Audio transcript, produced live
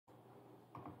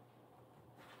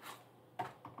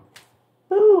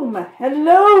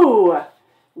Hello.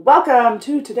 Welcome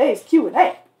to today's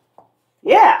Q&A.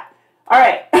 Yeah. All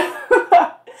right.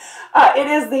 It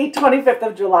is the 25th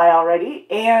of July already,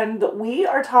 and we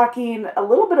are talking a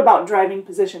little bit about driving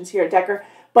positions here at Decker,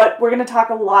 but we're going to talk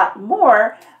a lot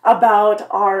more about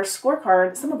our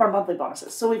scorecard, some of our monthly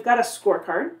bonuses. So we've got a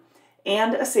scorecard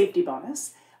and a safety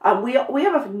bonus. We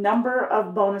have a number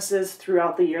of bonuses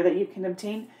throughout the year that you can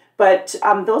obtain, but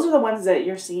those are the ones that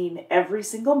you're seeing every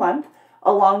single month,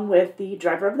 along with the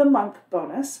Driver of the Month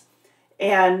bonus.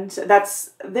 And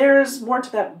there's more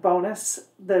to that bonus,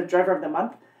 the Driver of the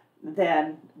Month,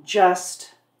 than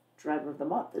just Driver of the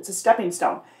Month. It's a stepping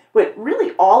stone. But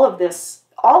really all of these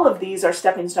are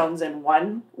stepping stones in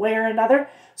one way or another.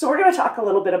 So we're going to talk a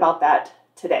little bit about that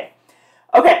today.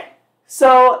 Okay,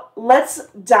 so let's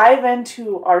dive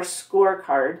into our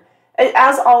scorecard.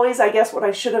 As always, I guess what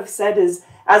I should have said is,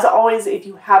 as always, if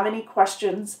you have any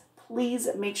questions, please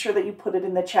make sure that you put it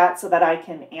in the chat so that I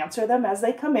can answer them as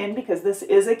they come in, because this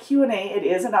is a Q&A. It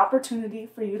is an opportunity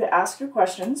for you to ask your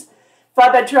questions.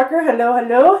 Flatbed Trucker,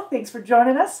 hello. Thanks for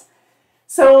joining us.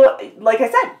 So, like I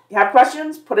said, you have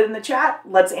questions, put it in the chat.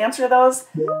 Let's answer those.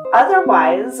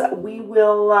 Otherwise,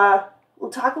 we'll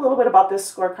talk a little bit about this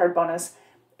scorecard bonus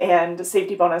and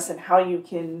safety bonus and how you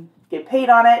can get paid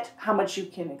on it, how much you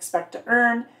can expect to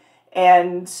earn,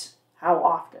 and how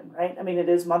often, right? I mean, it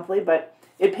is monthly, but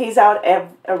it pays out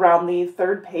around the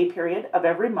third pay period of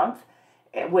every month,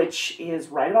 which is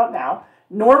right about now.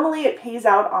 Normally, it pays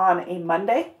out on a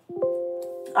Monday,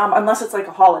 unless it's like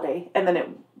a holiday, and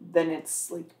then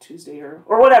it's like Tuesday or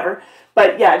whatever.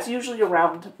 But yeah, it's usually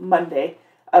around Monday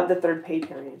of the third pay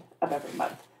period of every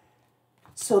month.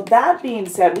 So that being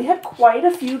said, we had quite a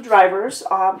few drivers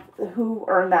who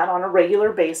earn that on a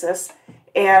regular basis,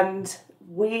 and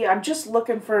I'm just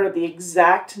looking for the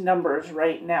exact numbers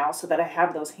right now so that I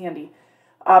have those handy.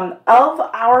 Of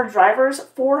our drivers,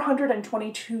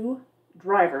 422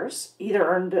 drivers either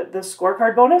earned the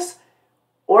scorecard bonus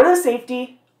or the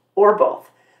safety or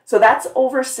both. So that's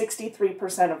over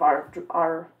 63% of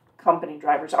our company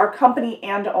drivers, our company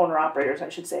and owner operators, I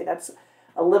should say. That's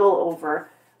a little over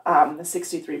the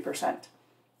 63%,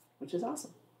 which is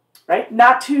awesome, right?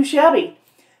 Not too shabby.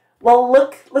 Well,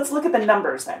 let's look at the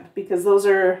numbers then, because those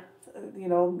are,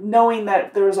 knowing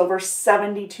that there was over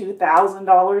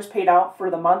 $72,000 paid out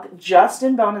for the month just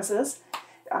in bonuses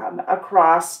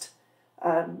across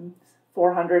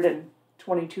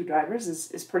 422 drivers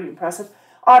is pretty impressive.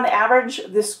 On average,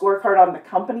 this scorecard on the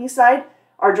company side,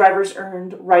 our drivers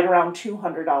earned right around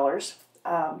 $200,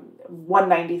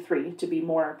 $193 to be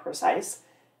more precise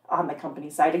on the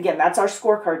company side. Again, that's our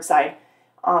scorecard side.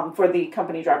 For the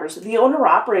company drivers. The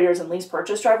owner-operators and lease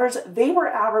purchase drivers, they were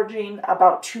averaging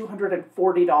about $240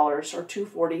 or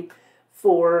 $240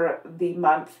 for the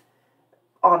month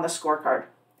on the scorecard.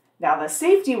 Now, the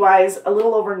safety-wise, a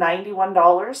little over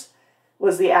 $91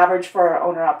 was the average for our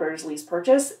owner-operators lease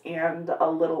purchase, and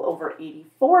a little over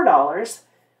 $84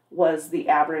 was the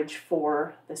average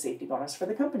for the safety bonus for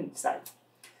the company side.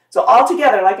 So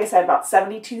altogether, like I said, about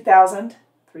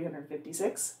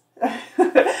 $72,356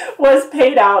 was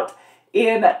paid out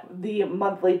in the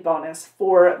monthly bonus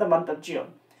for the month of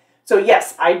June. So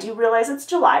yes, I do realize it's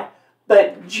July,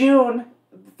 but June,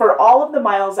 for all of the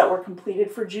miles that were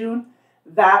completed for June,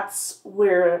 that's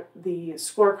where the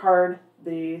scorecard,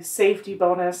 the safety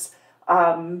bonus,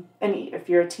 and if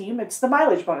you're a team, it's the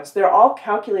mileage bonus. They're all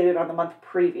calculated on the month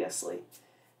previously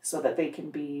so that they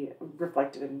can be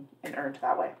reflected and earned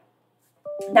that way.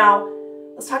 Now,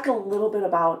 let's talk a little bit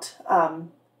about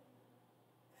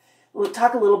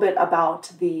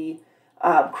the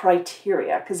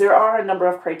criteria, because there are a number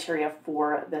of criteria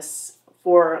for this.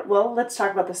 Let's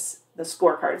talk about the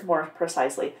scorecards more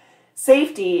precisely.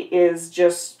 Safety is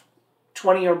just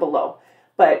 20 or below,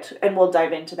 and we'll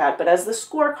dive into that. But as the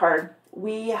scorecard,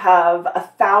 we have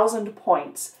 1,000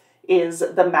 points is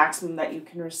the maximum that you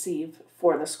can receive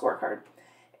for the scorecard.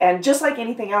 And just like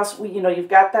anything else, you've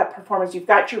got that performance, you've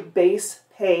got your base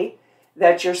pay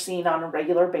that you're seeing on a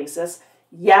regular basis.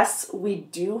 Yes, we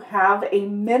do have a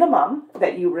minimum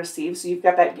that you receive, so you've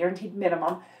got that guaranteed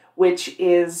minimum, which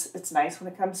it's nice when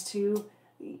it comes to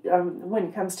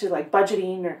like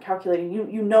budgeting or calculating.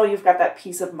 You've got that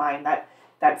peace of mind,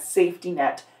 that safety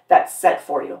net that's set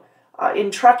for you.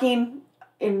 In trucking,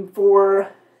 I've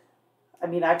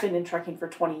been in trucking for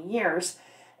 20 years,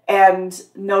 and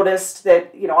noticed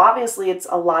that obviously it's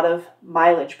a lot of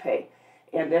mileage pay,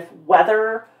 and if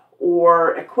weather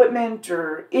or equipment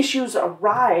or issues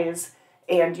arise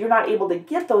and you're not able to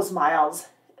get those miles,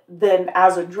 then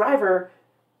as a driver,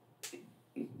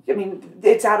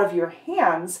 it's out of your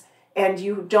hands and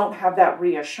you don't have that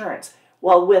reassurance.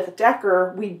 Well, with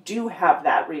Decker, we do have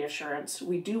that reassurance.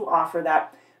 We do offer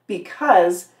that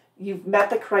because you've met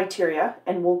the criteria,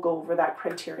 and we'll go over that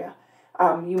criteria.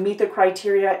 You meet the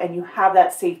criteria and you have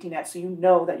that safety net, so you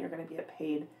know that you're going to get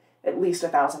paid at least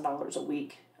 $1,000 a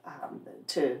week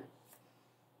to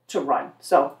run.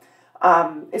 So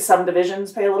some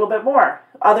divisions pay a little bit more.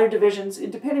 Other divisions,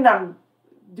 depending on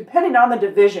the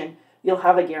division, you'll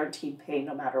have a guaranteed pay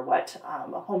no matter what.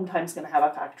 Home time's going to have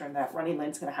a factor in that. Running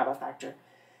lane's going to have a factor.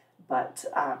 But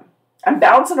I'm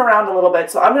bouncing around a little bit,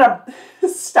 so I'm going to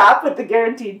stop with the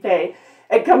guaranteed pay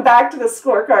and come back to the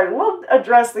scorecard. We'll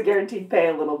address the guaranteed pay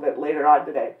a little bit later on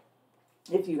today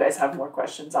if you guys have more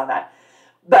questions on that.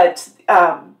 But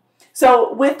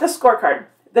so with the scorecard,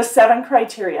 the 7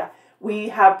 criteria, we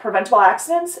have preventable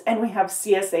accidents and we have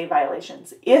CSA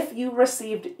violations. If you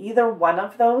received either one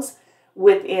of those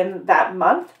within that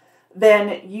month,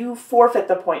 then you forfeit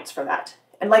the points for that.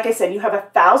 And like I said, you have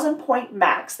 1,000 point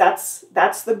max. That's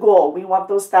the goal. We want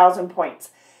those 1,000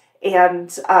 points. And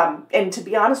to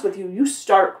be honest with you, you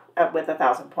start with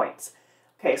 1,000 points.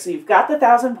 Okay, so you've got the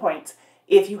 1,000 points.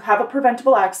 If you have a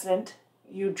preventable accident,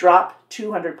 you drop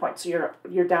 200 points. So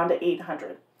you're down to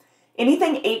 800.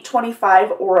 Anything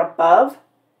 825 or above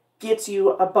gets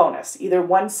you a bonus, either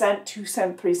 1 cent, 2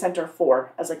 cent, 3 cent, or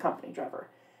 4 as a company driver.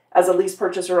 As a lease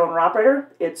purchaser owner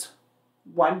operator, it's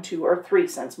 1, 2, or 3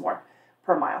 cents more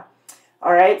per mile.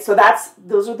 All right, so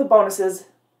those are the bonuses.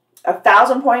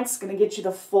 1,000 points is going to get you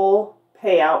the full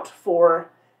payout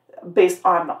based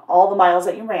on all the miles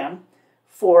that you ran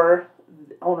for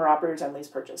owner operators and lease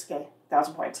purchase. Okay,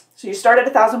 1,000 points. So you start at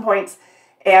 1,000 points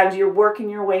and you're working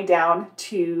your way down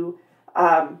to,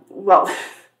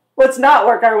 let's not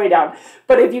work our way down.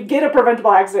 But if you get a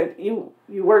preventable accident, you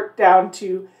work down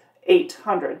to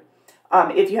 800.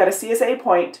 If you had a CSA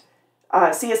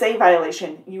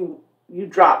violation, you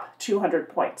drop 200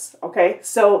 points. Okay,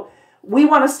 so we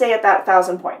want to stay at that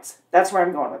 1,000 points. That's where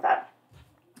I'm going with that.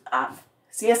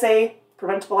 CSA,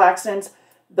 preventable accidents,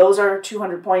 those are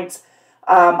 200 points.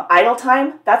 Idle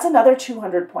time, that's another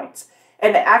 200 points.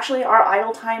 And actually, our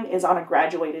idle time is on a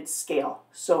graduated scale.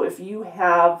 So if you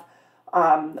have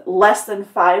less than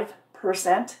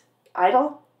 5%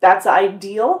 idle, that's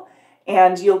ideal,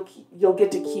 and you'll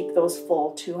get to keep those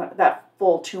full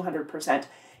 200%.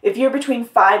 If you're between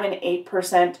 5 and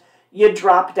 8%, you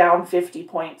drop down 50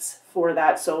 points for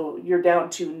that, so you're down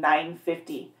to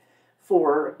 950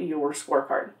 for your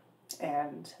scorecard.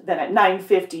 And then at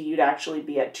 950, you'd actually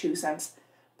be at 2 cents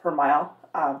per mile,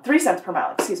 3 cents per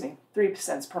mile, 3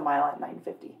 cents per mile at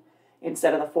 950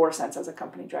 instead of the 4 cents as a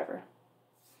company driver.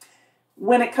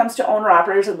 When it comes to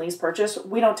owner-operators and lease purchase,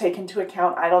 we don't take into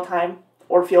account idle time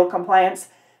or fuel compliance.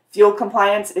 Fuel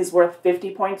compliance is worth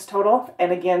 50 points total,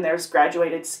 and again, there's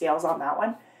graduated scales on that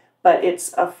one, but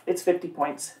it's 50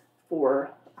 points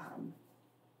for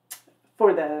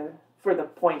the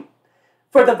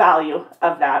value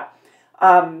of that.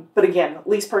 But again,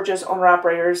 lease purchase,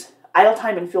 owner-operators, idle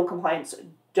time and fuel compliance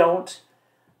don't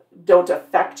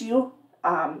affect you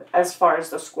as far as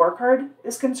the scorecard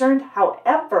is concerned.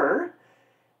 However,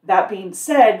 that being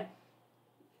said,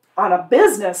 on a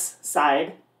business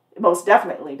side, it most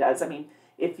definitely does. I mean,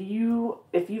 if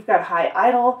you've got high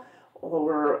idle,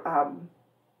 or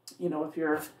if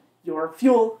your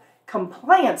fuel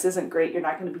compliance isn't great, you're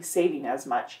not going to be saving as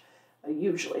much.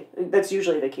 Usually, that's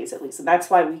usually the case, at least, and that's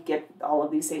why we get all of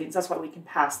these savings. That's why we can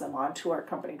pass them on to our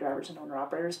company drivers and owner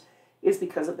operators, is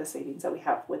because of the savings that we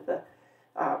have with the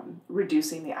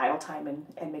reducing the idle time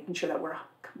and making sure that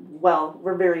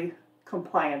we're very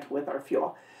compliant with our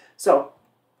fuel. So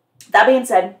that being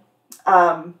said,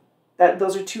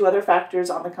 those are 2 other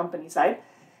factors on the company side.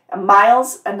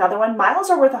 Miles, another one. Miles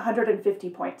are worth 150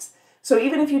 points. So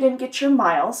even if you didn't get your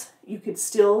miles, you could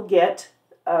still get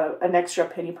an extra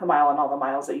penny per mile on all the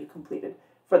miles that you completed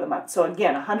for the month. So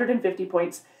again, 150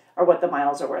 points are what the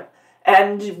miles are worth.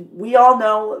 And we all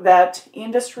know that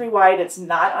industry-wide, it's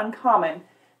not uncommon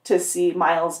to see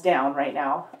miles down right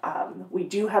now. We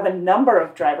do have a number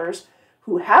of drivers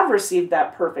who have received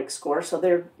that perfect score, so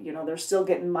they're still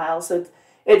getting miles. So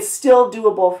it's still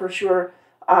doable for sure.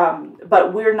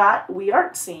 But we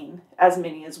aren't seeing as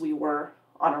many as we were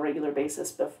on a regular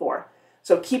basis before.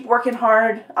 So keep working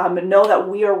hard, and know that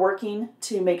we are working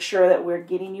to make sure that we're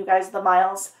getting you guys the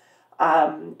miles,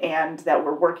 and that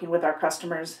we're working with our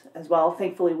customers as well.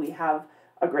 Thankfully, we have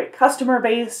a great customer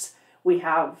base. We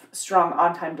have strong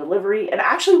on-time delivery. And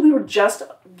actually, we were just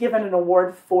given an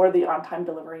award for the on-time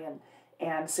delivery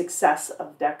and success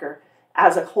of Decker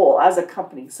as a whole, as a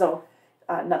company. So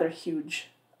another huge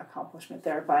accomplishment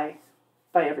there by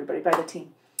everybody, by the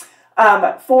team.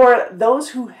 For those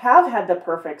who have had the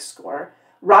perfect score,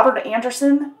 Robert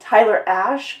Anderson, Tyler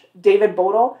Ash, David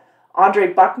Bodel,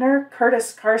 Andre Buckner,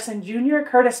 Curtis Carson Jr.,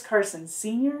 Curtis Carson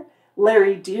Sr.,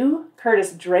 Larry Dew,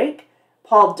 Curtis Drake,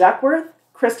 Paul Duckworth,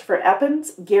 Christopher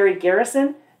Eppins, Gary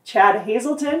Garrison, Chad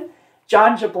Hazelton,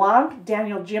 John Jablanc,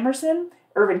 Daniel Jimerson,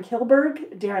 Irvin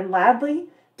Kilberg, Darren Ladley,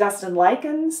 Dustin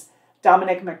Likens,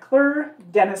 Dominic McClure,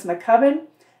 Dennis McCubbin,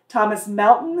 Thomas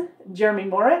Melton, Jeremy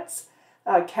Moritz,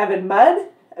 Kevin Mudd,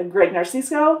 Greg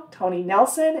Narciso, Tony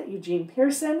Nelson, Eugene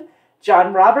Pearson,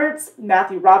 John Roberts,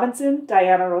 Matthew Robinson,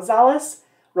 Diana Rosales,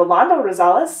 Rolando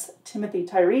Rosales, Timothy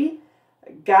Tyree,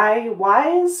 Guy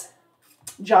Wise,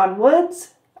 John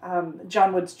Woods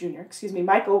Jr.,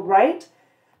 Michael Wright,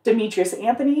 Demetrius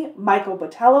Anthony, Michael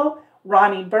Botello,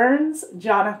 Ronnie Burns,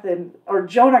 Jonah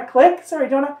Click,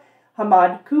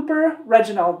 Hamad Cooper,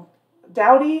 Reginald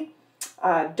Dowdy,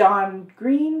 Don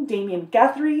Green, Damian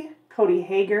Guthrie, Cody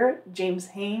Hager, James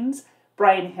Haynes,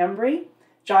 Brian Hembry,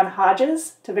 John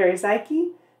Hodges, Tavares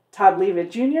Ike, Todd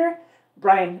Leavitt Jr.,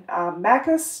 Brian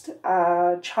Macust,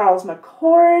 Charles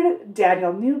McCord,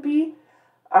 Daniel Newby,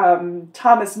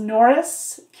 Thomas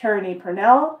Norris, Karen E.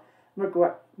 Purnell,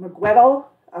 Miguelito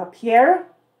Pierre,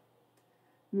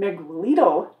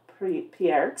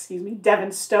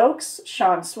 Devin Stokes,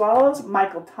 Sean Swallows,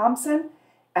 Michael Thompson,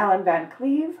 Alan Van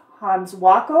Cleve, Hans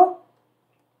Wackel.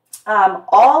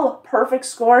 All perfect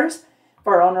scores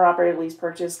for our owner-operated lease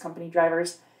purchase company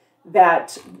drivers.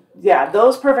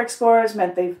 Those perfect scores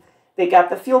meant they got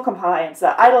the fuel compliance,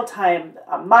 the idle time,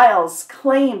 miles,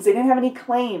 claims. They didn't have any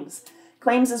claims.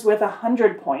 Claims is worth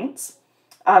 100 points.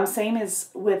 Same as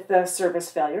with the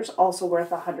service failures, also worth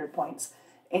 100 points.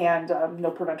 And no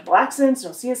preventable accidents,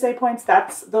 no CSA points.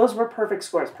 Those were perfect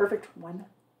scores. Perfect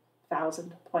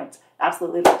 1,000 points.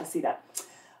 Absolutely love to see that.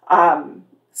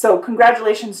 So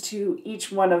congratulations to each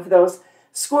one of those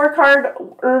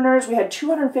scorecard earners. We had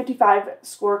 255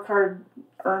 scorecard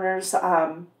earners.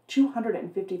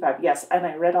 255, yes, and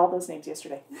I read all those names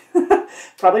yesterday.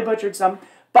 Probably butchered some,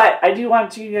 but I do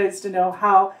want you guys to know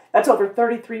how that's over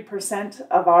 33%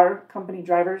 of our company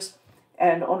drivers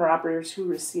and owner-operators who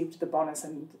received the bonus.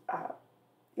 And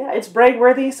it's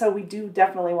brag-worthy, so we do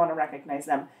definitely want to recognize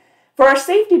them. For our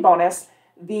safety bonus,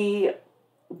 the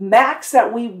max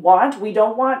that we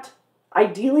don't want,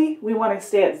 ideally, we want to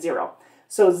stay at 0.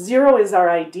 So 0 is our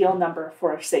ideal number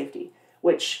for safety,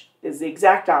 which is the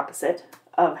exact opposite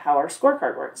of how our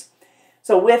scorecard works.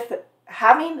 So with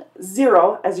having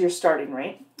 0 as your starting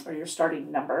rate, or your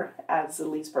starting number as a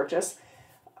lease purchase,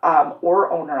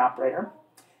 or owner-operator,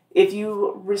 if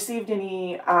you received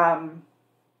any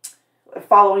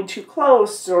following too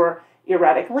close or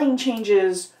erratic lane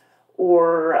changes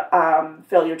or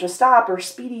failure to stop or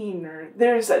speeding, or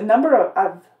there's a number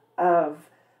of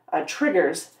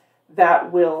triggers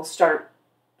that will start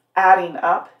adding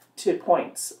up to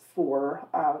points for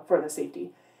the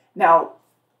safety. Now,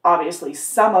 obviously,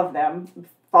 some of them,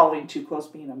 following too close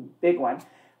being a big one,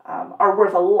 are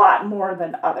worth a lot more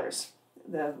than others.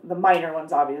 The minor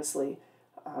ones, obviously,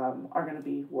 are going to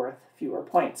be worth fewer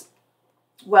points.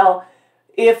 Well,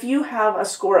 if you have a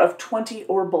score of 20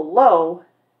 or below,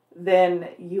 then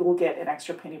you will get an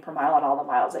extra penny per mile on all the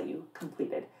miles that you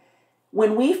completed.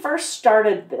 When we first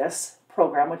started this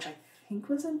program, which I think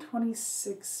was in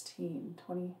 2016,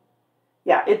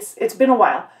 it's been a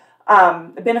while.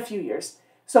 It's been a few years.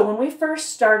 So when we first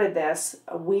started this,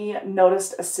 we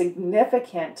noticed a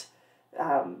significant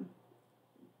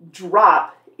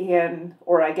drop in,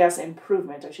 or I guess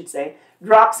improvement, I should say,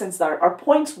 drop since our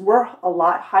points were a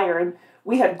lot higher, and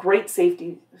we had great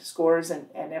safety scores and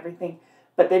everything.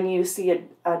 But then you see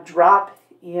a drop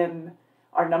in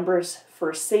our numbers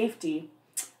for safety.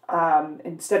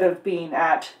 Instead of being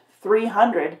at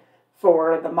 300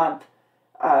 for the month,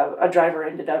 a driver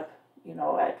ended up,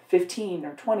 at 15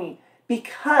 or 20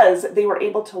 because they were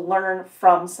able to learn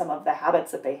from some of the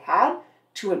habits that they had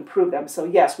to improve them. So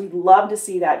yes, we'd love to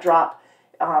see that drop.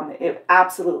 It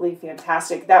absolutely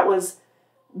fantastic. That was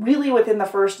really within the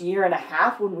first year and a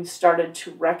half when we started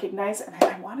to recognize, and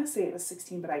I want to say it was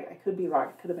 16, but I could be wrong.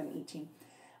 It could have been 18.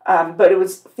 But it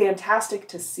was fantastic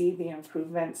to see the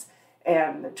improvements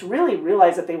and to really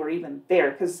realize that they were even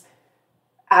there, because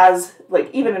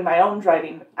even in my own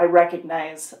driving, I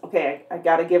recognize, okay, I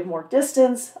got to give more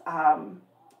distance. Am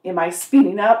I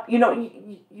speeding up?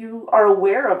 You are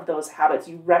aware of those habits.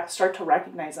 You start to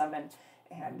recognize them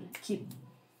and keep,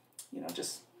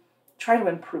 just try to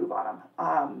improve on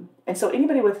them. And so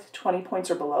anybody with 20 points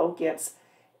or below gets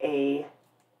an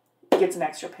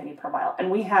extra penny per mile. And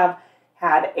we have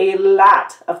had a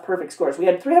lot of perfect scores. We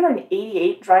had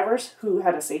 388 drivers who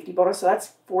had a safety bonus, so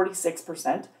that's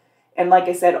 46%. And like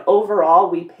I said, overall,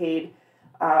 we paid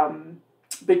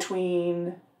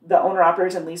between the owner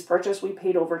operators and lease purchase, we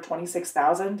paid over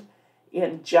 $26,000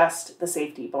 in just the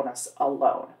safety bonus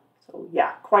alone. So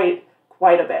yeah, quite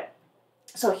a bit.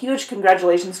 So huge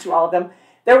congratulations to all of them.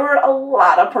 There were a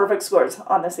lot of perfect scores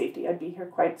on the safety. I'd be here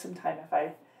quite some time if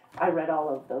I read all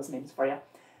of those names for you.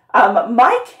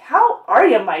 Mike, how are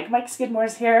you, Mike? Mike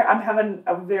Skidmore's here. I'm having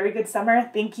a very good summer.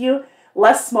 Thank you.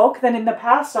 Less smoke than in the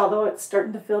past, although it's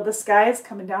starting to fill the skies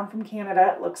coming down from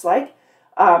Canada, it looks like.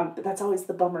 But that's always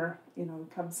the bummer,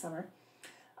 come summer.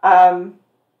 I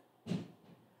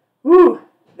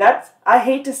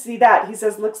hate to see that. He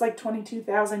says, looks like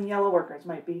 22,000 yellow workers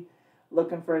might be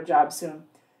looking for a job soon.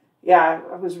 Yeah,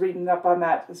 I was reading up on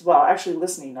that as well. Actually,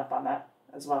 listening up on that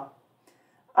as well.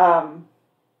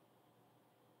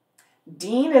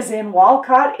 Dean is in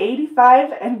Walcott,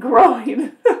 85 and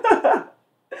growing.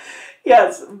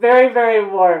 Yes, very, very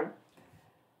warm.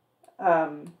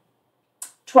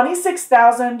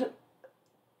 26,000.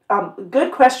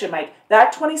 Good question, Mike.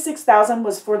 That 26,000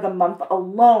 was for the month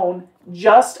alone,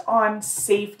 just on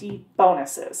safety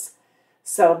bonuses.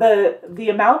 So the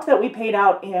amount that we paid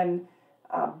out in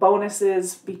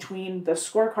bonuses between the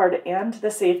scorecard and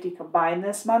the safety combined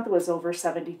this month was over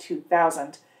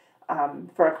 72,000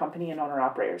 for our company and owner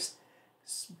operators.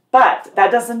 But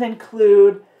that doesn't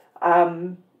include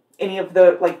any of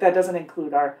the, that doesn't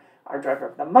include our driver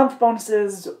of the month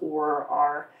bonuses or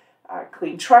our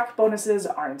clean truck bonuses,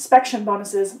 our inspection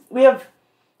bonuses. We have,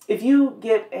 if you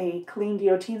get a clean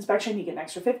DOT inspection, you get an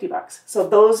extra $50. So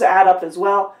those add up as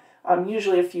well.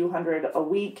 Usually a few hundred a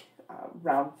week,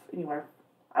 around anywhere,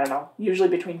 I don't know, usually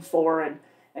between $400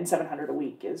 and $700 a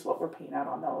week is what we're paying out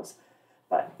on those.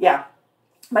 But yeah,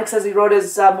 Mike says he rode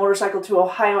his motorcycle to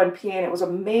Ohio and PA, and it was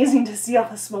amazing to see all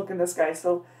the smoke in the sky.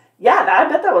 So yeah, I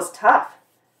bet that was tough.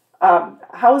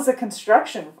 How was the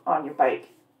construction on your bike?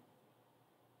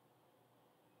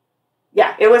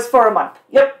 Yeah, it was for a month.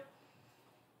 Yep.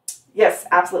 Yes,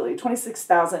 absolutely.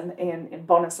 26,000 in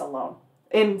bonus alone,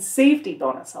 in safety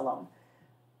bonus alone.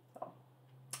 So,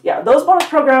 yeah, those bonus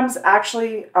programs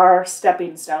actually are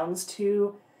stepping stones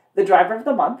to the driver of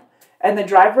the month. And the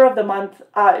driver of the month,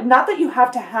 not that you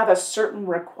have to have a certain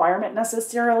requirement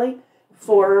necessarily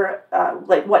for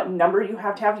what number you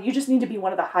have to have. You just need to be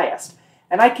one of the highest.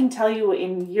 And I can tell you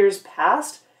in years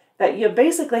past that you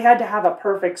basically had to have a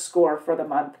perfect score for the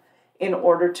month in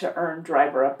order to earn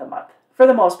driver of the month. For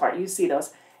the most part, you see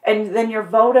those. And then you're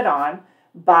voted on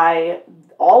by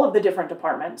all of the different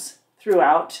departments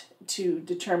throughout to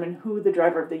determine who the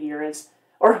driver of the year is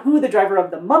or who the driver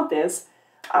of the month is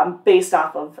based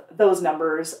off of those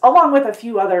numbers, along with a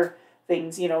few other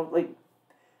things, going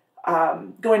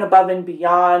above and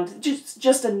beyond,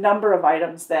 just a number of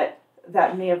items that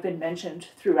may have been mentioned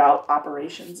throughout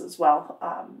operations as well,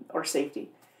 or safety.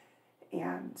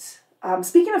 And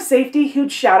speaking of safety,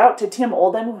 huge shout out to Tim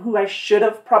Olden, who I should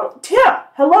have probably... Tim,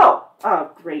 hello!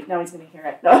 Oh, great. Now he's going to hear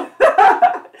it. No.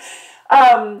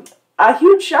 A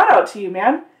huge shout out to you,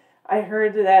 man. I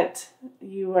heard that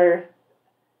you were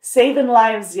saving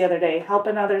lives the other day,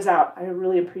 helping others out. I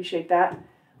really appreciate that.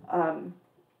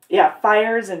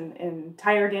 Fires and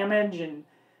tire damage and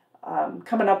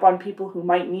coming up on people who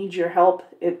might need your help.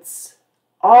 It's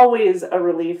always a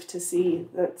relief to see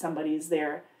that somebody's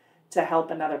there to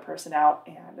help another person out.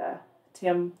 And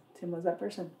Tim was that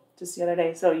person just the other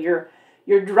day. So your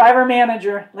driver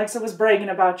manager, Lexa, was bragging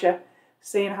about you,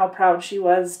 saying how proud she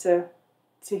was to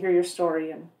hear your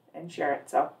story and share it.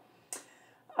 So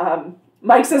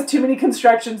Mike says too many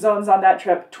construction zones on that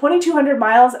trip. 2,200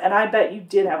 miles, and I bet you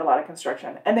did have a lot of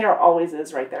construction. And there always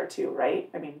is right there too, right?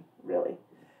 I mean, really,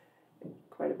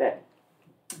 quite a bit.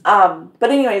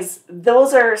 But anyways,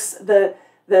 those are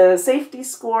the safety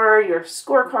score, your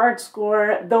scorecard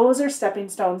score, those are stepping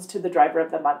stones to the driver of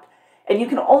the month. And you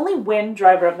can only win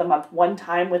driver of the month one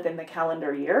time within the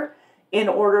calendar year in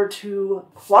order to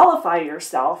qualify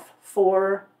yourself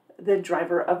for the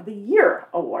driver of the year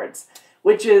awards,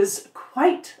 which is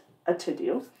quite a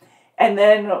to-do. And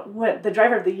then when the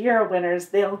driver of the year winners,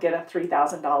 they'll get a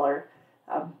 $3,000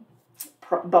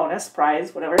 bonus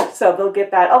prize, whatever. So they'll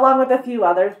get that along with a few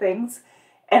other things.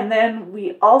 And then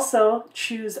we also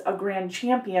choose a grand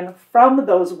champion from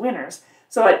those winners.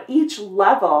 So at each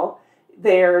level,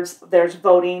 there's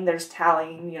voting, there's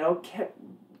tallying,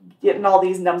 getting all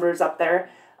these numbers up there.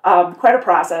 Quite a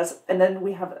process. And then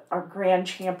we have our grand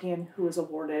champion who is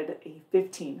awarded a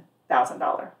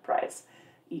 $15,000 prize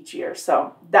each year.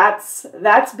 So that's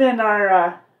been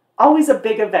our always a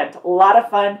big event, a lot of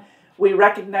fun. We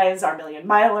recognize our million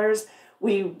milers.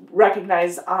 We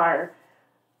recognize our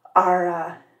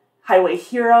highway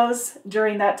heroes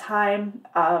during that time.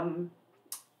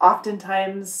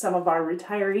 oftentimes some of our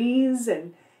retirees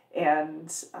and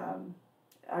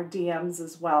our DMs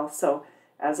as well. So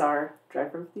as our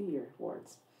Driver of the Year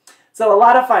awards. So a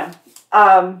lot of fun.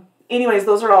 Anyways,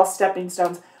 those are all stepping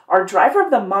stones. Our Driver of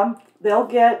the Month, they'll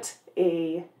get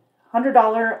a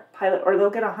 $100 Pilot, or they'll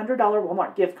get a $100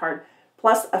 Walmart gift card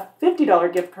plus a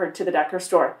 $50 gift card to the Decker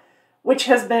store, which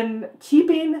has been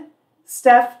keeping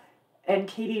Steph and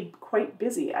Katie quite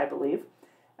busy, I believe.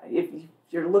 If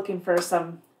you're looking for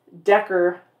some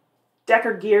Decker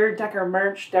gear, Decker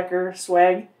merch, Decker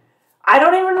swag, I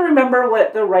don't even remember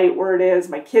what the right word is.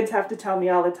 My kids have to tell me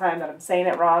all the time that I'm saying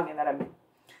it wrong and that I'm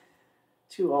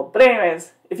too old. But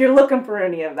anyways, if you're looking for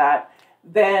any of that,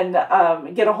 then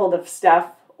get a hold of Steph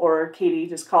or Katie.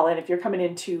 Just call in. If you're coming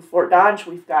into Fort Dodge,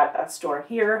 we've got a store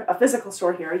here, a physical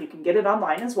store here. You can get it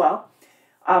online as well.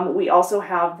 We also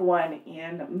have one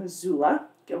in Missoula.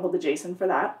 Get a hold of Jason for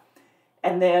that.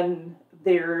 And then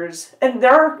there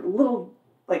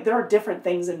are different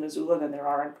things in Missoula than there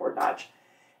are in Fort Dodge.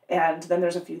 And then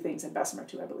there's a few things in Bessemer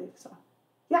too, I believe. So,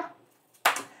 yeah.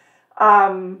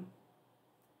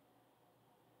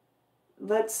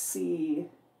 Let's see.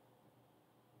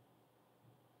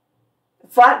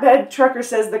 Flatbed Trucker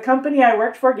says, the company I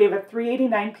worked for gave a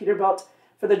 $389 Peterbilt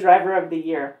for the Driver of the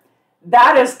Year.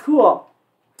 That is cool.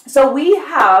 So we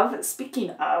have,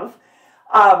 speaking of,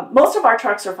 most of our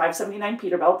trucks are 579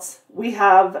 Peterbilts. We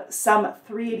have some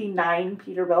 389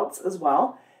 Peterbilts as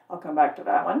well. I'll come back to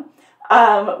that one.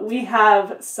 We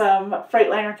have some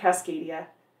Freightliner Cascadia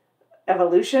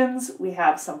Evolutions. We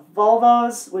have some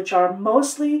Volvos, which are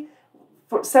mostly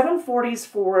 740s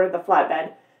for the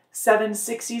flatbed,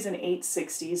 760s and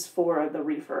 860s for the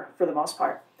reefer, for the most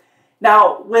part.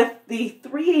 Now, with the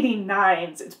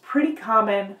 389s, it's pretty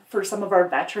common for some of our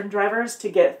veteran drivers to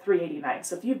get 389.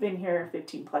 So if you've been here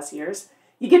 15 plus years,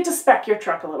 you get to spec your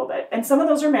truck a little bit. And some of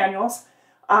those are manuals.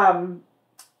 And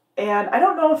I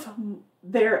don't know if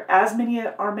there as many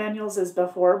are manuals as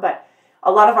before, but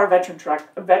a lot of our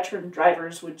veteran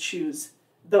drivers would choose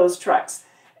those trucks.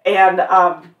 And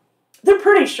they're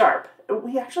pretty sharp.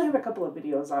 We actually have a couple of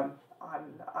videos on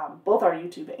both our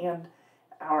YouTube and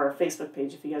our Facebook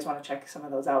page if you guys want to check some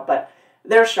of those out. But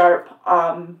they're sharp,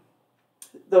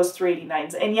 those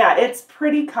 389s. And yeah, it's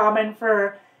pretty common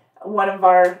for one of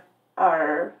our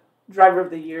Driver of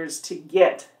the Years to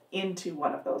get into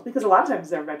one of those, because a lot of times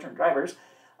they're veteran drivers.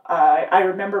 I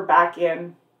remember back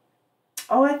in,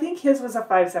 I think his was a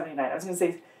 579. I was going to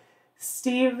say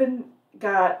Steven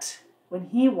got, when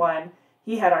he won,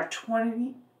 he had our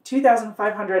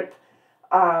 2,500th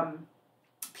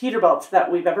Peterbilt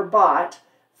that we've ever bought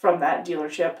from that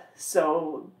dealership.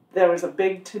 So there was a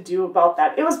big to-do about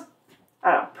that. It was,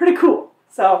 I don't know, pretty cool.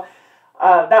 So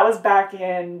that was back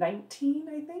in 19,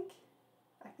 I think.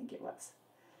 I think it was.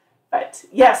 But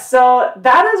yes, so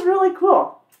that is really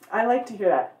cool. I like to hear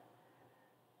that.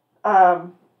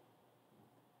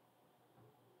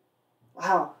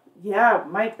 Wow. Yeah,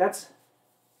 Mike,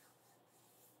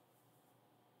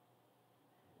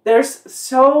 there's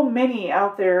so many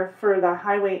out there for the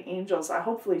Highway Angels.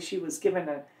 Hopefully she was given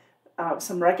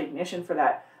some recognition for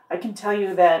that. I can tell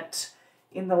you that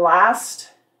in the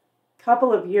last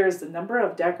couple of years, the number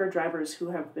of Decker drivers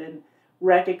who have been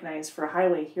recognized for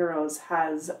Highway Heroes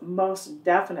has most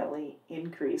definitely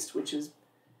increased, which is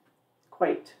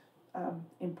quite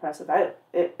impressive.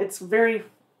 It's very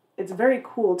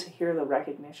cool to hear the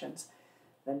recognitions,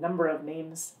 the number of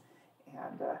names,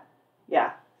 and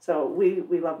yeah. So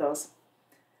we love those.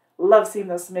 Love seeing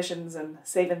those submissions and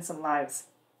saving some lives.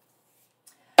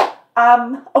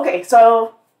 Okay,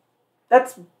 so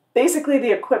that's basically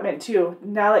the equipment too.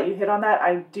 Now that you hit on that,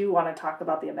 I do want to talk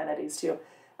about the amenities too.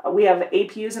 We have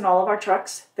APUs in all of our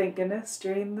trucks, thank goodness,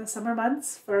 during the summer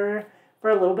months for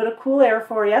a little bit of cool air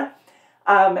for you.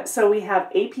 So we have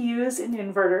APUs and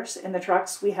inverters in the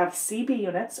trucks. We have CB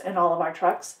units in all of our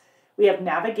trucks. We have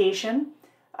navigation,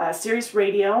 Sirius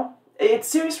radio. It's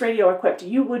Sirius radio equipped.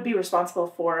 You would be responsible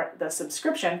for the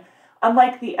subscription,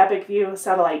 unlike the Epic View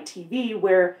satellite TV,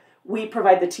 where we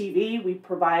provide the TV, we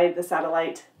provide the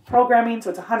satellite programming,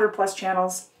 so it's 100 plus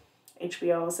channels,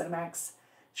 HBO, Cinemax,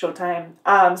 Showtime.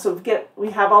 So we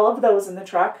have all of those in the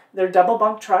truck. They're double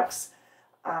bunk trucks.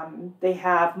 They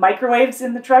have microwaves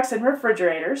in the trucks and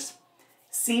refrigerators,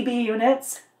 CB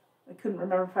units. I couldn't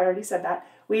remember if I already said that.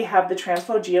 We have the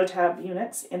TransFlow Geotab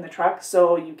units in the truck,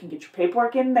 so you can get your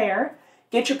paperwork in there.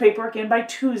 Get your paperwork in by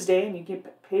Tuesday, and you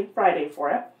get paid Friday for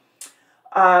it.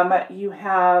 And you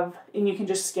can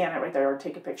just scan it right there or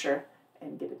take a picture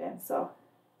and get it in. So,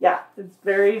 yeah, it's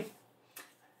very,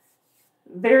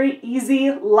 very easy.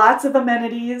 Lots of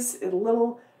amenities,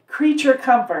 little creature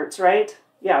comforts, right?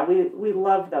 Yeah, we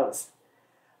love those.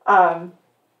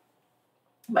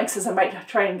 Mike says I might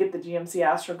try and get the GMC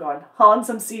Astro going. Hauling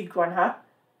some seed corn, huh?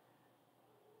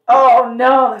 Oh,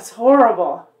 no, that's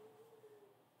horrible.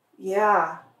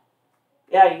 Yeah.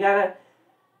 Yeah, you gotta...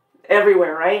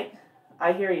 Everywhere, right?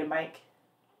 I hear you, Mike.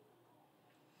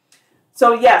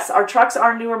 So yes, our trucks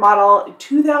are newer model,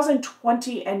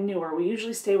 2020 and newer. We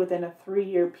usually stay within a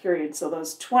 3-year period. So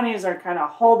those 20s are kind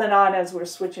of holding on as we're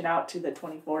switching out to the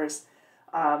 24s.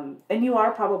 And you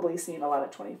are probably seeing a lot of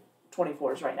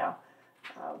 24s right now.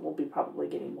 We'll be probably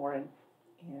getting more in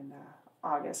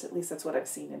August. At least that's what I've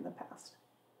seen in the past.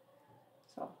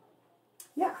 So,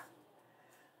 yeah.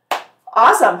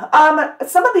 Awesome.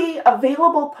 Some of the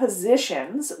available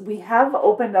positions, we have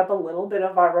opened up a little bit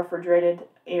of our refrigerated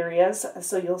areas.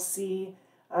 So you'll see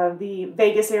the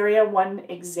Vegas area, one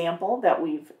example that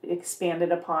we've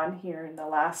expanded upon here in the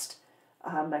last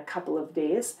a couple of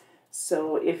days.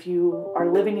 So if you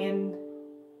are living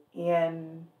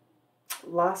in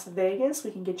Las Vegas,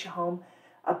 we can get you home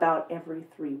about every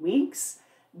 3 weeks.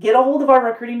 Get a hold of our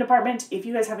recruiting department if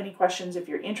you guys have any questions, if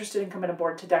you're interested in coming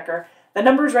aboard to Decker. The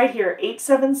number is right here,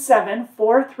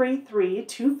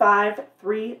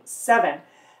 877-433-2537.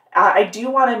 I do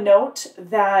want to note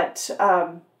that,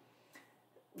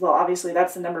 well, obviously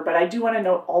that's the number, but I do want to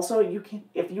note also, you can,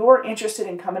 if you're interested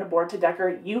in coming aboard to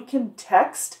Decker, you can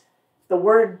text the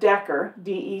word Decker,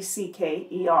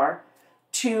 D-E-C-K-E-R,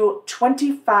 to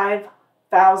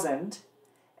 25,000,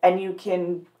 and you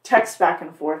can text back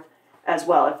and forth as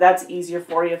well, if that's easier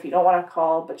for you. If you don't want to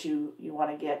call, but you want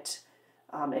to get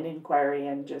an inquiry,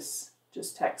 and just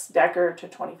text Decker to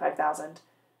 25,000.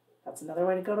 That's another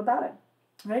way to go about it,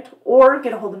 right? Or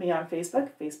get a hold of me on Facebook,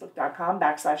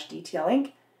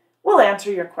 facebook.com/DTLinc. We'll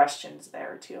answer your questions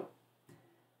there too.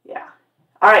 Yeah.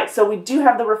 All right, so we do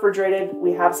have the refrigerated.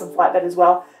 We have some flatbed as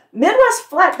well. Midwest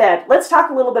flatbed, let's talk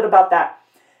a little bit about that.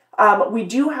 We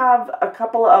do have a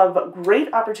couple of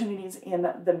great opportunities in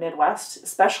the Midwest,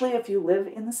 especially if you live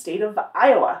in the state of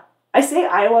Iowa. I say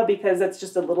Iowa because that's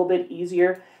just a little bit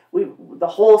easier. The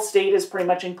whole state is pretty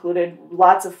much included,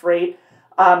 lots of freight.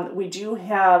 We do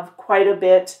have quite a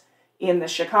bit in the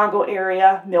Chicago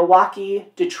area, Milwaukee,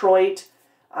 Detroit,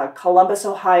 Columbus,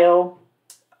 Ohio,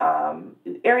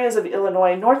 areas of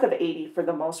Illinois, north of 80 for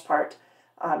the most part,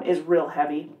 is real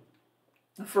heavy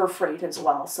for freight as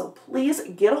well. So please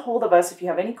get a hold of us if you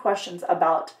have any questions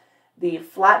about the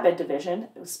flatbed division,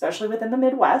 especially within the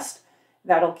Midwest.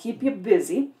 That'll keep you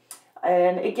busy.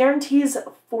 And it guarantees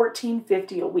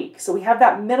 $14.50 a week. So we have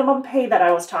that minimum pay that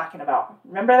I was talking about.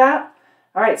 Remember that?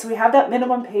 All right, so we have that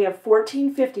minimum pay of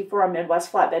 $14.50 for our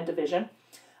Midwest flatbed division.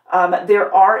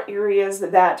 There are areas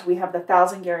that we have the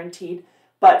 1,000 guaranteed,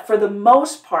 but for the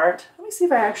most part, let me see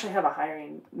if I actually have a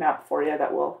hiring map for you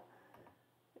that will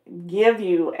give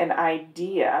you an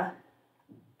idea.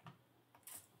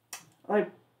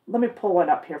 Let me pull one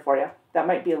up here for you. That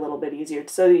might be a little bit easier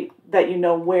so that you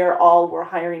know where all we're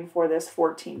hiring for this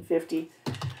 $14.50.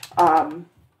 Thought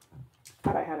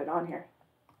I had it on here,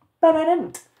 but I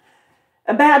didn't.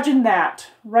 Imagine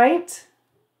that, right?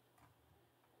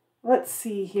 Let's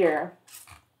see here.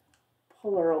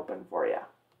 Pull her open for you.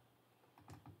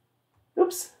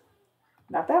 Oops,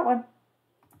 not that one.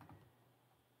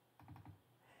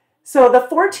 So the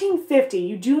 $14.50,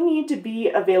 you do need to be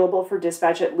available for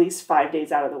dispatch at least 5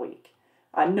 days out of the week.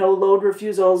 No load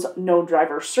refusals, no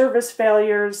driver service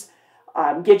failures.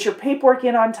 Get your paperwork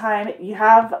in on time. You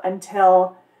have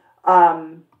until,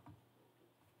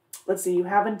 you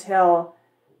have until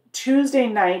Tuesday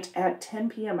night at 10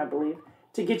 p.m., I believe,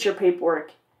 to get your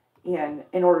paperwork in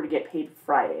order to get paid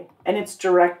Friday. And it's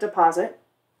direct deposit.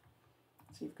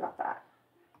 So you've got that.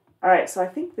 All right, so I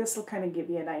think this will kind of give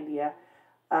you an idea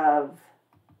of...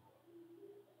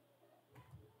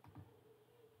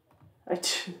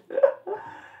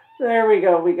 There we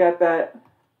go. We got that.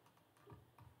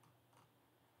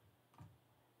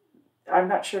 I'm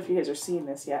not sure if you guys are seeing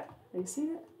this yet. Have you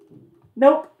seen it?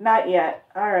 Nope, not yet.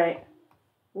 All right.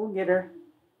 We'll get her.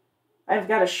 I've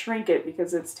got to shrink it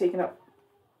because it's taken up.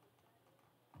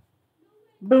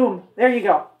 Boom. There you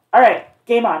go. All right.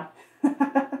 Game on.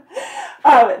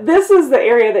 This is the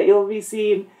area that you'll be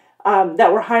seeing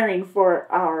that we're hiring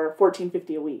for our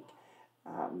 $14.50 a week.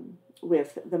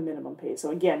 With the minimum pay. So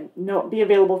again, be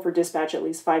available for dispatch at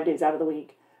least 5 days out of the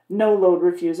week. No load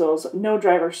refusals, no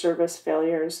driver service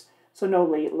failures, so no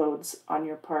late loads on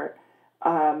your part.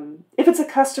 If it's a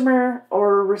customer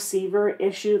or receiver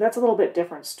issue, that's a little bit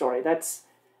different story. That's,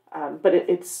 but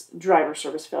it's driver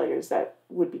service failures that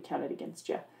would be counted against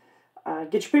you.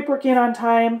 Get your paperwork in on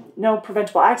time, no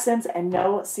preventable accidents, and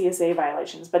no CSA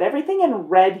violations. But everything in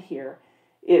red here,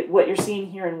 what you're seeing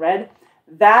here in red,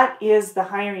 that is the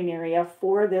hiring area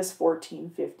for this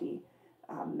 $14.50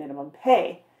 minimum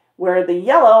pay, where the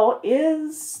yellow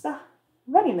is the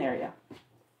running area.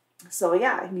 So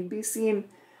yeah, you'd be seeing,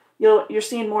 you're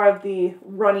seeing more of the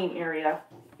running area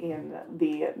in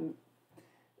the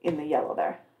yellow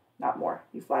there. Not more,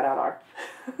 you flat out are.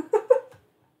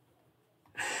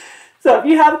 So if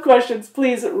you have questions,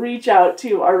 please reach out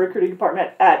to our recruiting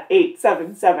department at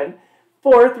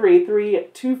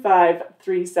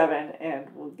 877-433-2537, and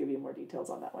we'll give you more details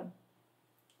on that one.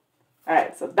 All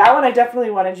right, so that one I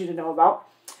definitely wanted you to know about.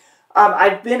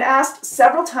 I've been asked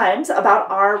several times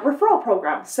about our referral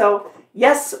program. So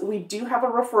yes, we do have a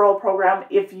referral program.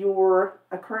 If you're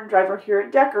a current driver here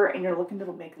at Decker and you're looking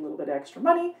to make a little bit of extra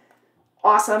money,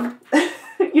 awesome.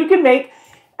 You can make,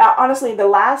 honestly,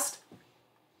 last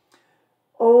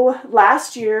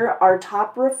year, our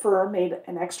top refer made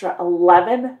an extra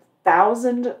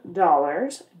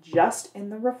 $11,000 just in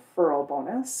the referral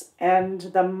bonus. And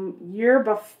the year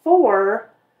before,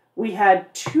 we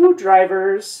had 2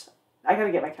 drivers. I got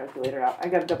to get my calculator out. I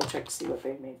got to double check to see what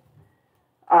they made.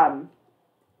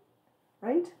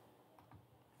 Right?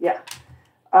 Yeah.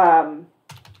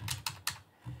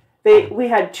 We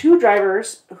had 2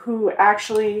 drivers who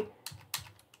actually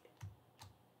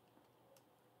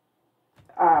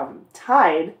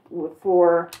tied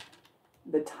for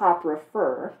the top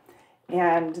refer,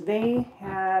 and they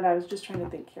had, I was just trying to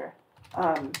think here.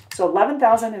 So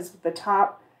 11,000 is the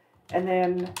top, and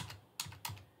then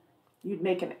you'd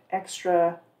make an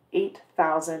extra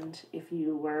 8,000 if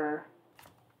you were,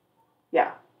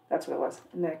 yeah, that's what it was,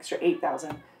 an extra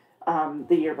 8,000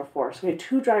 the year before. So we had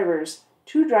two drivers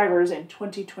in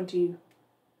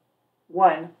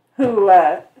 2021 who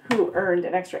earned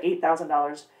an extra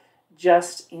 $8,000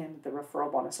 just in the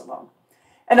referral bonus alone.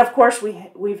 And of course,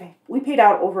 we paid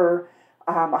out over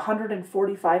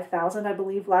 $145,000, I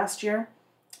believe, last year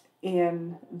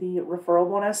in the referral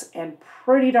bonus, and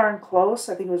pretty darn close.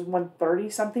 I think it was 130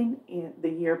 something in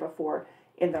the year before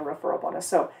in the referral bonus.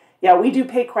 So yeah, we do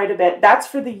pay quite a bit. That's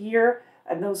for the year,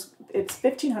 and it's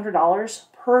 $1,500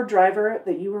 per driver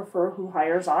that you refer who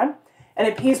hires on, and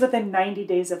it pays within 90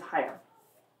 days of hire.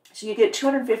 So you get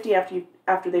 $250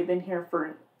 after they've been here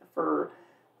for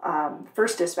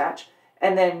first dispatch,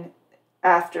 and then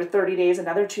after 30 days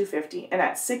another $250, and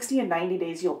at 60 and 90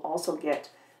 days you'll also get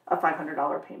a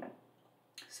 $500 payment.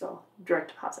 So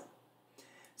direct deposit.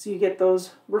 So you get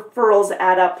those referrals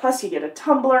add up, plus you get a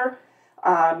tumbler.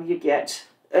 You get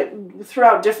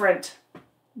throughout different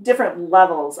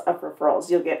levels of referrals.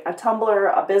 You'll get a tumbler,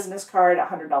 a business card, a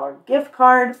 $100 gift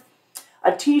card,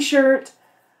 a t-shirt,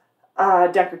 a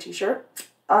Decker t-shirt.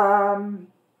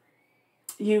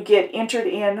 You get entered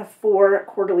in for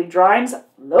quarterly drawings.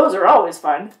 Those are always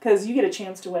fun because you get a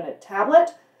chance to win a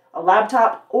tablet, a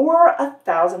laptop, or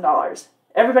 $1,000.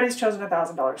 Everybody's chosen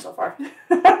 $1,000 so far.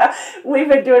 We've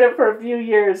been doing it for a few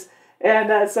years,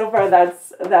 and so far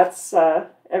that's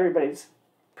everybody's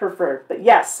preferred. But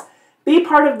yes, be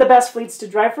part of the Best Fleets to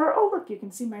Drive For. Oh, look, you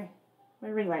can see my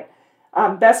ring light.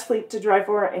 Best Fleet to Drive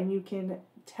For, and you can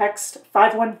text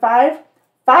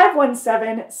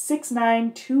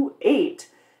 515-517-6928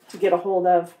 to get a hold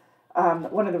of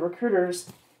one of the recruiters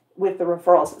with the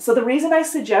referrals. So the reason I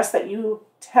suggest that you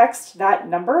text that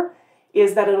number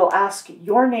is that it'll ask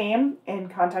your name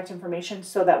and contact information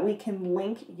so that we can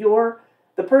link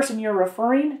the person you're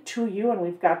referring to you, and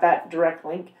we've got that direct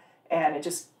link, and it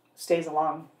just stays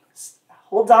along,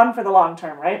 holds on for the long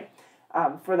term, right?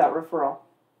 For that referral.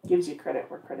 Gives you credit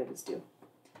where credit is due.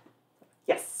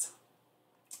 Yes.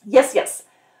 Yes.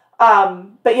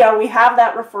 But yeah, we have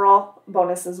that referral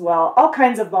bonus as well. All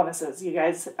kinds of bonuses, you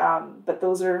guys. But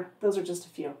those are just a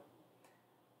few.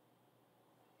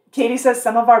 Katie says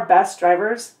some of our best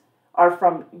drivers are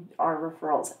from our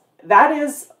referrals. That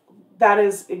is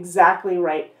exactly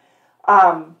right.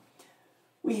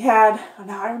 We had,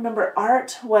 now I remember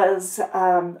Art was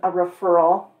a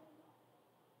referral.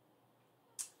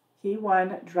 He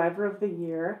won Driver of the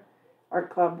Year. Art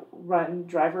Club won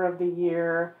Driver of the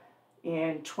Year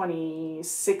in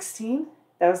 2016.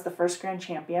 That was the first Grand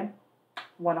Champion.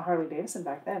 Won a Harley Davidson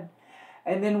back then.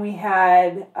 And then we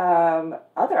had other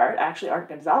Art, actually Art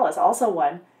Gonzalez also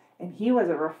won, and he was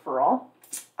a referral.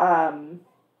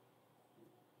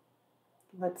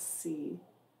 Let's see.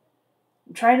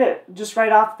 I'm trying to just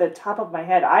right off the top of my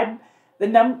head. The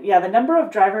number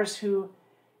of drivers who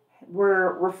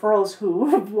were referrals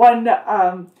who won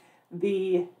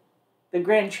the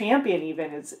Grand Champion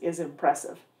even is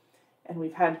impressive. And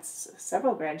we've had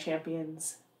several Grand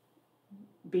Champions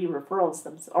be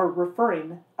referrals or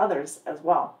referring others as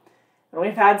well. And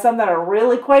we've had some that are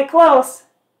really quite close.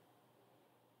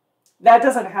 That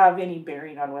doesn't have any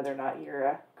bearing on whether or not you're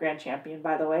a grand champion,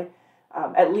 by the way.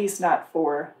 At least not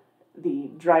for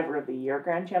the driver of the year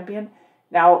grand champion.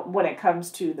 Now, when it comes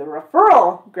to the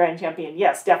referral grand champion,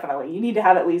 yes, definitely. You need to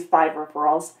have at least 5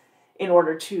 referrals in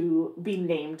order to be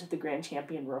named the grand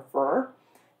champion referrer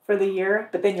for the year.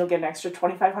 But then you'll get an extra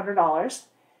 $2,500,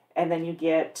 and then you'll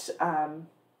get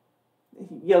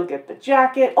the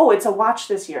jacket. Oh, it's a watch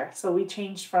this year, so we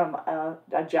changed from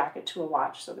a jacket to a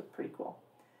watch, so they're pretty cool.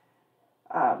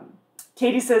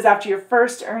 Katie says after your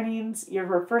first earnings,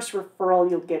 your first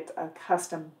referral, you'll get a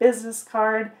custom business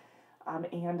card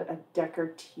and a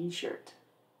Decker t-shirt.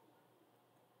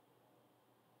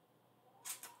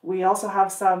 We also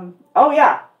have some, oh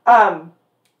yeah,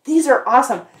 these are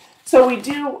awesome. So we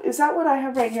do, is that what I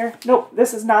have right here? Nope,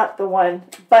 this is not the one,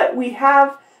 but we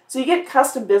have, so you get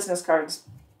custom business cards.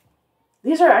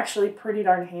 These are actually pretty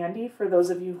darn handy for those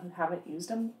of you who haven't used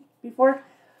them before,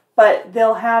 but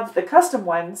they'll have the custom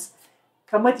ones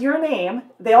come with your name.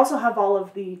 They also have all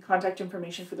of the contact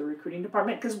information for the recruiting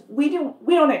department, because we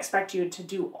don't expect you to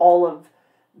do all of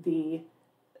the,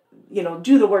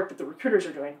 do the work that the recruiters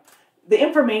are doing. The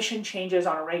information changes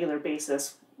on a regular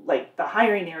basis, like the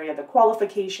hiring area, the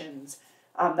qualifications,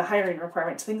 the hiring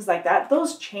requirements, things like that.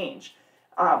 Those change.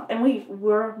 And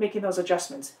we're making those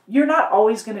adjustments. You're not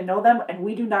always going to know them, and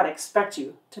we do not expect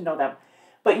you to know them.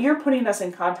 But you're putting us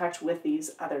in contact with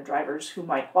these other drivers who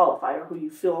might qualify or who you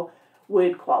feel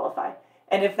would qualify.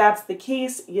 And if that's the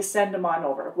case, you send them on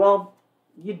over. Well,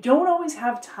 you don't always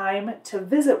have time to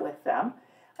visit with them,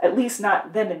 at least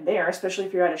not then and there, especially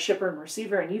if you're at a shipper and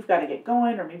receiver and you've got to get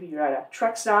going, or maybe you're at a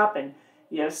truck stop and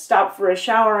you stop for a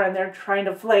shower and they're trying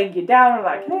to flag you down and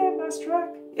like, hey, nice truck.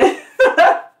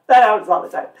 That happens all the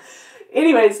time.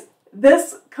 Anyways,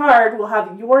 this card will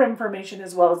have your information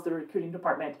as well as the recruiting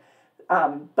department.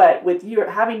 But with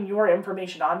having your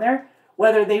information on there,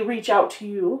 whether they reach out to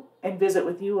you and visit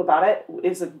with you about it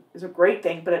is a great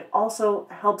thing, but it also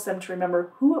helps them to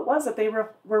remember who it was that they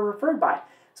were referred by.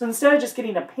 So instead of just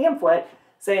getting a pamphlet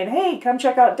saying, hey, come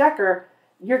check out Decker,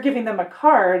 you're giving them a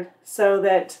card so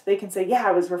that they can say, yeah,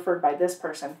 I was referred by this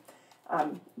person.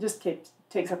 Just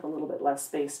takes up a little bit less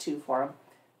space too for them,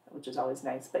 which is always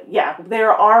nice. But yeah,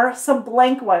 there are some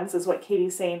blank ones, is what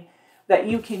Katie's saying, that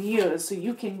you can use. So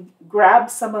you can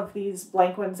grab some of these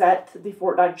blank ones at the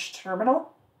Fort Dodge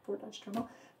Terminal,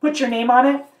 put your name on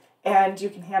it, and you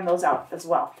can hand those out as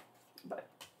well. But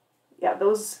yeah,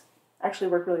 those actually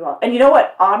work really well. And you know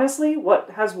what? Honestly,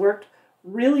 what has worked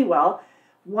really well,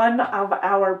 one of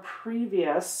our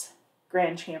previous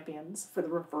grand champions for the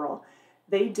referral,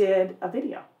 they did a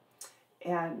video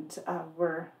and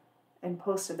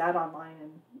posted that online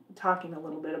and talking a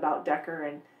little bit about Decker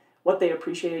and what they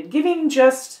appreciated, giving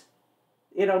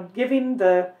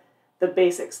the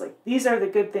basics, like these are the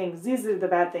good things, these are the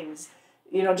bad things,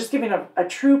 just giving a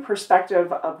true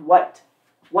perspective of what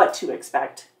to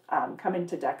expect coming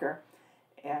to Decker.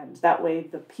 And that way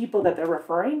the people that they're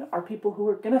referring are people who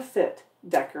are going to fit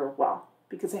Decker well,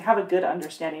 because they have a good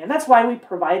understanding. And that's why we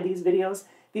provide these videos,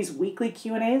 these weekly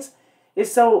Q&As,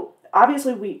 is so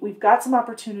obviously we've got some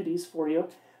opportunities for you,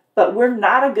 but we're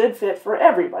not a good fit for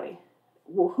everybody.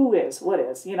 Well, who is? What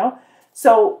is?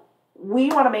 So we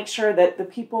want to make sure that the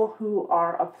people who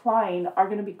are applying are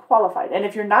going to be qualified. And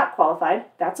if you're not qualified,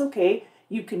 that's okay.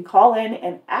 You can call in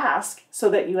and ask so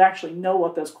that you actually know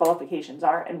what those qualifications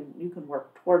are and you can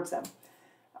work towards them.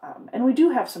 And we do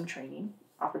have some training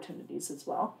opportunities as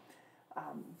well.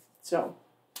 So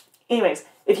anyways,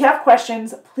 if you have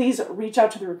questions, please reach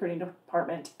out to the recruiting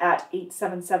department at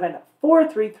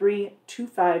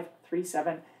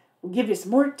 877-433-2537. We'll give you some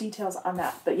more details on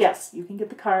that. But yes, you can get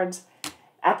the cards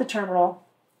at the terminal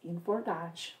in Fort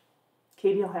Dodge.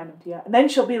 Katie will hand them to you. And then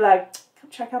she'll be like, come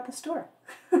check out the store.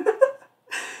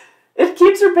 It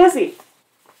keeps her busy.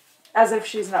 As if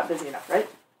she's not busy enough, right?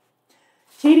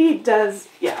 Katie does,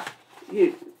 yeah.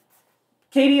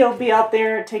 Katie will be out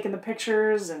there taking the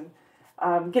pictures and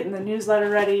getting the newsletter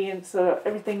ready. And so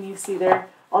everything you see there,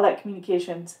 all that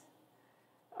communications.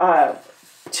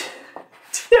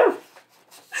 Tim.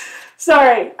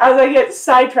 Sorry, as I get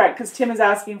sidetracked because Tim is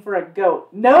asking for a goat.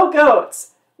 No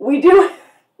goats. We do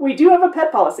have a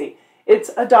pet policy. It's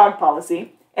a dog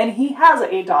policy, and he has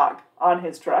a dog on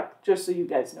his truck, just so you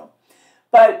guys know.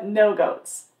 But no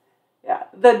goats. Yeah,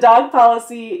 the dog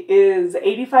policy is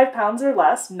 85 pounds or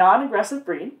less, non-aggressive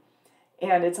breed,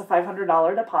 and it's a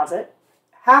 $500 deposit.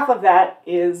 Half of that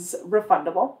is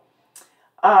refundable.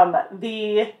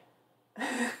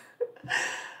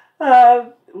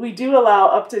 We do allow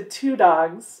up to 2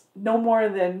 dogs, no more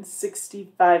than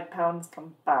 65 pounds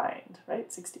combined,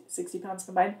 right? 60 pounds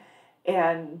combined.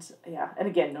 And yeah, and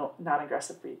again, no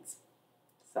non-aggressive breeds.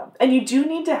 So, and you do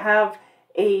need to have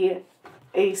a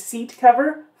seat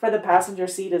cover for the passenger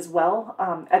seat as well,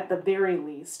 at the very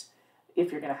least,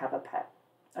 if you're going to have a pet,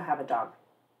 or have a dog.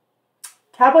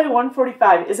 Cowboy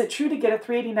 145, is it true to get a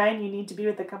 389 you need to be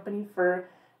with the company for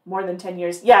more than 10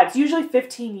 years? Yeah, it's usually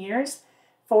 15 years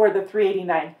for the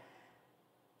 389.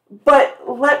 But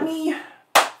let me,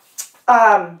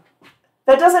 that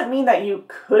doesn't mean that you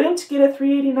couldn't get a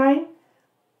 389,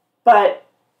 but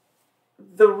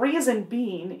the reason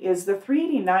being is the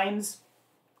 389s,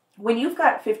 when you've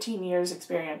got 15 years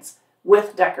experience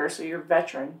with Decker, so you're a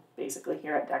veteran basically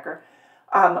here at Decker,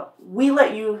 we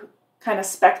let you kind of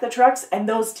spec the trucks, and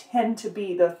those tend to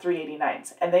be the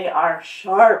 389s, and they are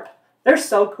sharp. They're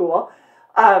so cool.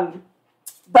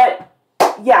 But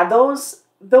yeah, those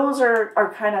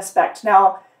are kind of spec'd.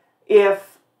 Now,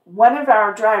 if one of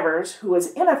our drivers who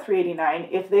was in a 389,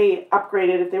 if they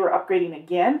were upgrading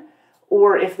again,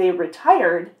 or if they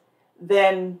retired,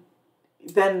 then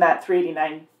that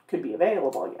 389 could be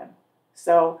available again.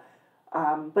 So,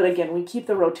 but again, we keep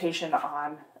the rotation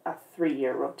on a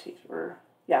 3-year rotation,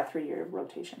 3-year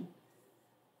rotation.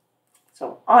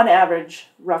 So on average,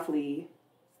 roughly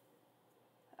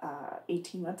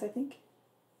 18 months, I think.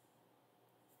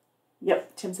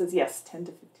 Yep, Tim says yes, 10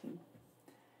 to 15.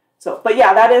 So, but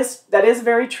yeah, that is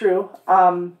very true.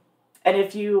 And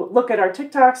if you look at our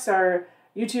TikToks, our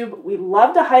YouTube, we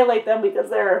love to highlight them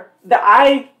because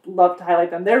I love to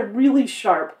highlight them. They're really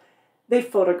sharp. They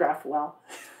photograph well.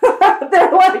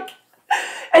 They're like,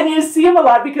 and you see them a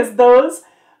lot because those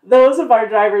of our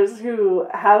drivers who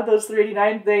have those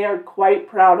 389, they are quite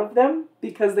proud of them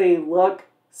because they look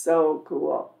so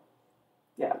cool.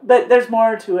 Yeah, but there's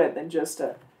more to it than just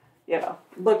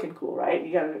looking cool, right?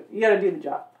 You gotta do the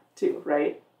job too,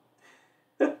 right?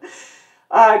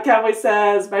 Cowboy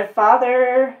says, my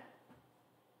father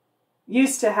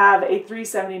used to have a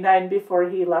 379 before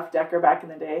he left Decker back in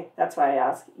the day. That's why I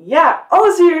asked. Yeah.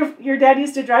 Oh, so your dad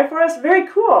used to drive for us? Very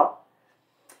cool.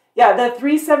 Yeah, the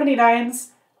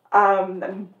 379s,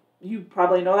 you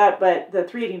probably know that, but the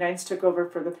 389s took over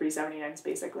for the 379s,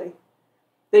 basically.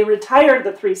 They retired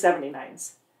the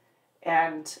 379s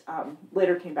and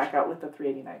later came back out with the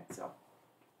 389. So,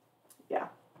 yeah.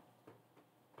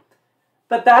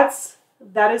 But that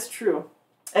is true.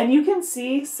 And you can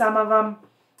see some of them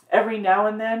every now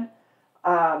and then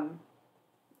out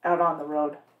on the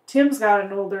road. Tim's got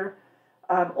an older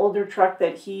truck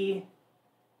that he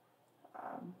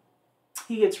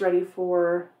gets ready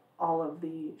for all of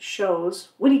the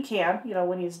shows when he can,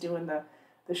 when he's doing the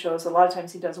shows. A lot of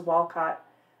times he does Walcott,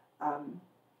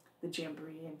 the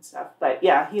Jamboree and stuff. But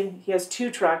yeah, he has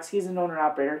 2 trucks. He's an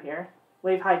owner-operator here.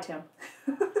 Wave hi, Tim.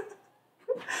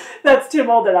 That's Tim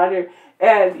Olden out here.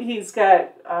 And he's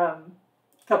got a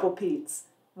couple Petes.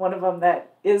 One of them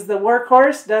that is the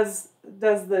workhorse, does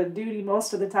the duty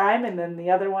most of the time, and then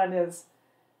the other one is,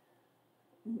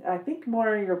 I think,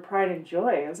 more your pride and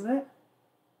joy, isn't it?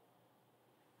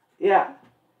 Yeah.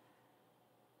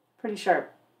 Pretty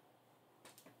sharp.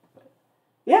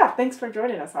 Yeah, thanks for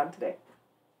joining us on today.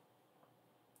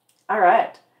 All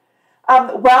right.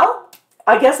 Well,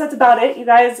 I guess that's about it, you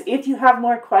guys. If you have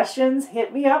more questions,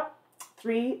 hit me up.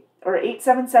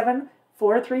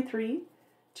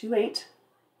 877-433-28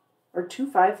 or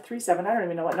 2537. I don't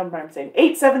even know what number I'm saying.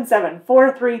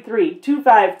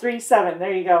 877-433-2537.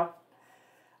 There you go.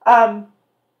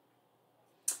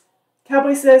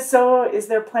 Cowboy says, so is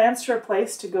there plans to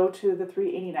replace to go to the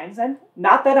 389s then?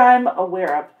 Not that I'm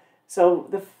aware of. So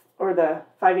the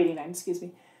 589, excuse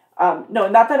me. No,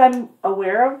 not that I'm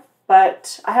aware of,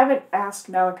 but I haven't asked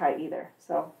Malachi either.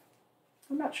 So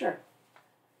I'm not sure.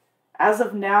 As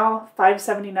of now,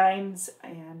 579s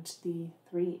and the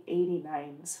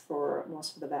 389s for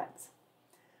most of the vets.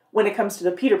 When it comes to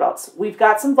the Peterbilts, we've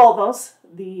got some Volvos.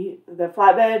 The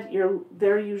flatbed,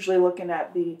 they're usually looking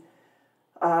at the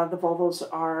Volvos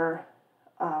are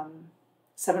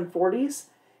 740s,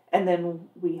 and then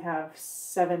we have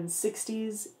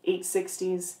 760s,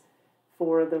 860s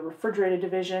for the refrigerated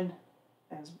division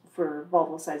as for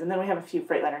Volvo size, and then we have a few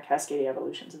Freightliner Cascadia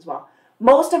Evolutions as well.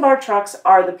 Most of our trucks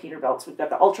are the Peterbilts. We've got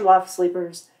the Ultraloft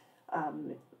sleepers,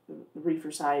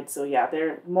 reefer side. So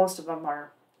yeah, most of them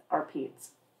are Petes.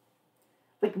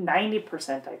 Like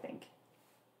 90%, I think.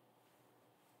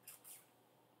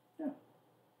 Yeah.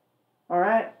 All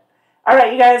right,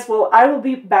 you guys. Well, I will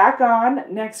be back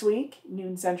on next week,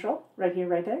 noon Central, right here,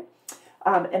 right there.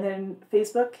 And then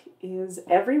Facebook is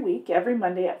every week, every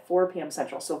Monday at 4 p.m.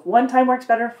 Central. So if one time works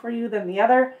better for you than the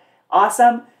other,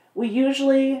 awesome. We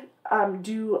usually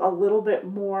do a little bit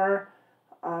more,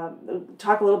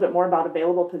 talk a little bit more about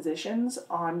available positions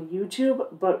on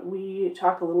YouTube, but we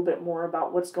talk a little bit more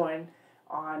about what's going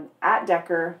on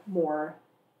 @DeckerMore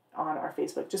on our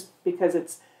Facebook, just because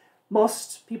it's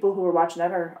most people who are watching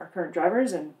that are current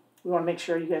drivers, and we want to make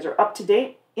sure you guys are up to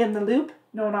date, in the loop,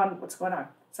 knowing on what's going on.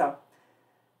 So,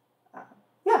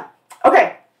 yeah.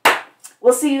 Okay.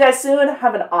 We'll see you guys soon.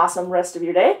 Have an awesome rest of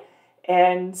your day,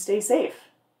 and stay safe.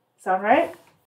 Sound right?